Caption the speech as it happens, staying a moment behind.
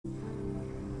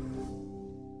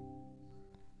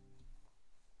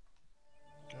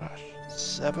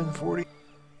7:40.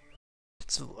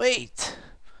 It's late.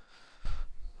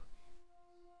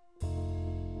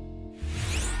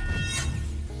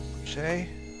 Shay?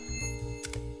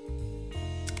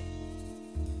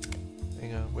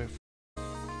 Hang on, wait.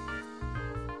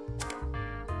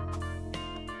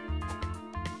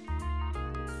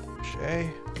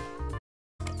 Shay?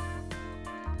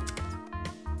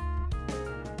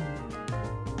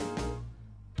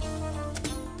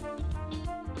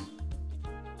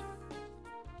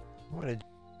 What a...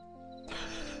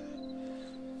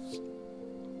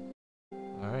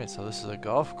 Alright, so this is a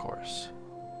golf course.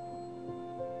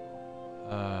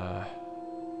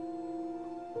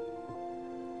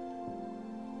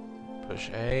 Push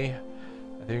A. I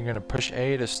think you're going to push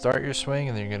A to start your swing,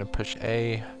 and then you're going to push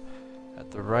A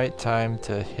at the right time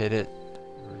to hit it.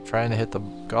 We're trying to hit the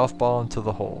golf ball into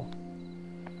the hole.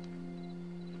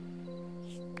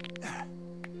 I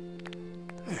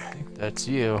think that's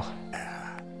you.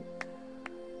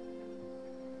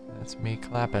 That's me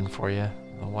clapping for you.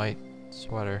 The white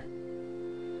sweater.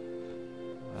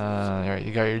 Alright,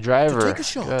 you got your driver. To take a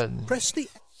shot, good. Press the...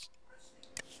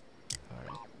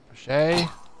 Alright, push A.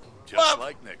 Just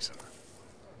like Nixon.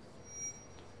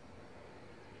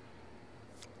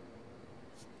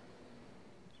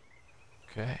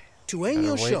 Okay. To aim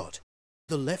your wait. shot,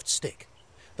 the left stick.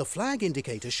 The flag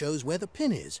indicator shows where the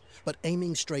pin is, but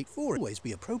aiming straight forward will always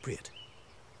be appropriate.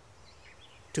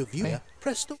 To view, Okay.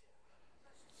 press the...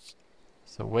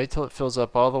 So wait till it fills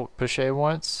up all the... Push A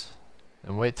once.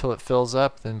 Then wait till it fills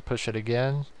up, then push it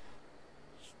again.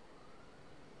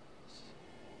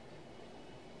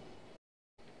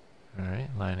 Alright,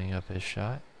 lining up his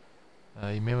shot.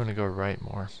 You may want to go right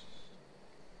more.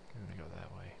 I'm going to go that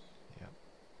way. Yep.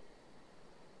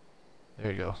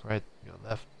 There you go. Right. Go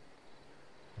left.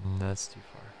 That's too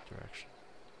far direction.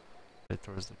 Right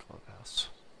towards the clubhouse.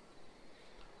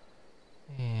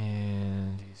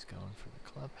 And he's going for the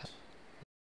clubhouse.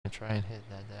 And try and hit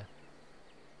that.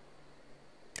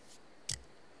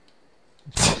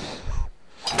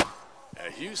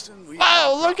 At Houston, we...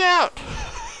 Oh, look out!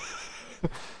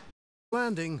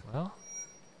 Landing. Well,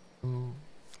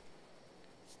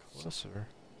 closer.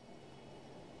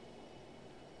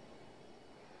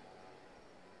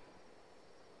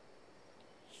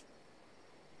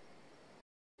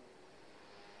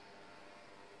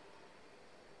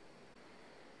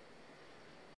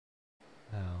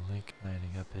 Now Link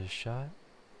lining up his shot.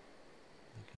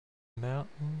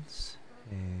 Mountains,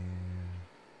 and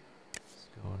it's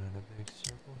going in a big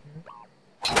circle here.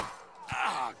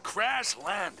 Ah, crash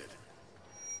landed.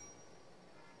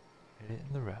 Hit it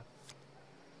in the rough.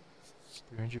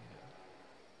 300.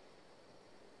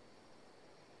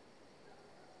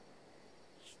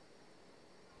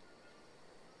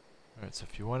 Alright, so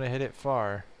if you want to hit it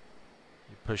far,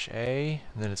 you push A,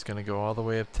 and then it's going to go all the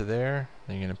way up to there.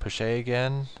 Then you're going to push A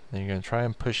again. Then you're going to try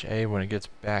and push A when it gets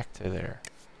back to there.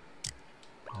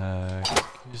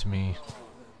 Excuse me.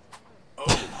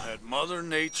 Oh, at Mother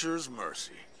Nature's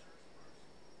mercy.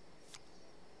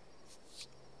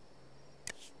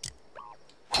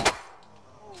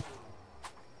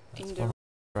 That's one,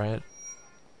 right?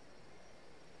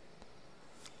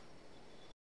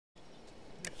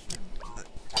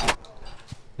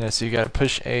 Yeah, so you gotta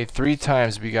push A 3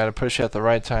 times, but you gotta push at the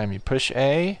right time. You push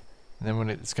A, and then when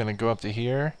it's gonna go up to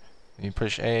here, then you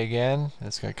push A again, and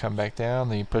it's gonna come back down,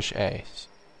 then you push A.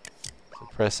 So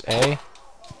press A.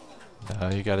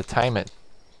 You gotta time it.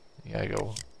 You gotta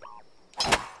go.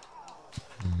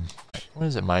 What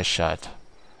is it, my shot?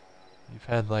 You've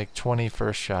had like 20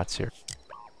 first shots here.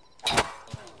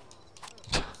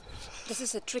 This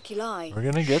is a tricky lie. We're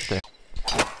gonna get there.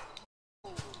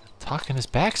 Talking his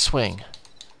backswing.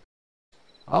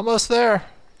 Almost there.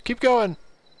 Keep going.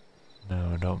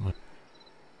 No, don't move.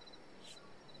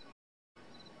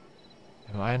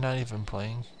 Am I not even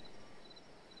playing?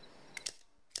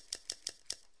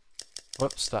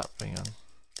 Whoops, stop. Hang on.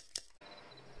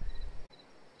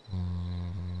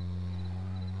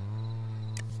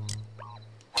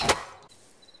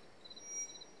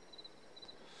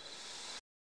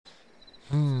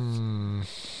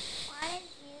 Why is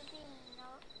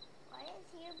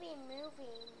you be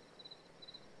moving?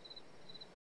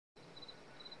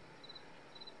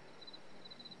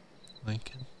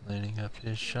 Lincoln lining up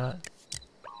his shot.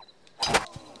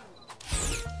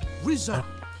 Result.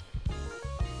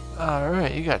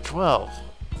 Alright, you got 12.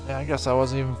 Yeah, I guess I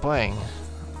wasn't even playing.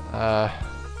 Try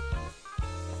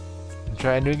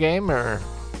a new game, or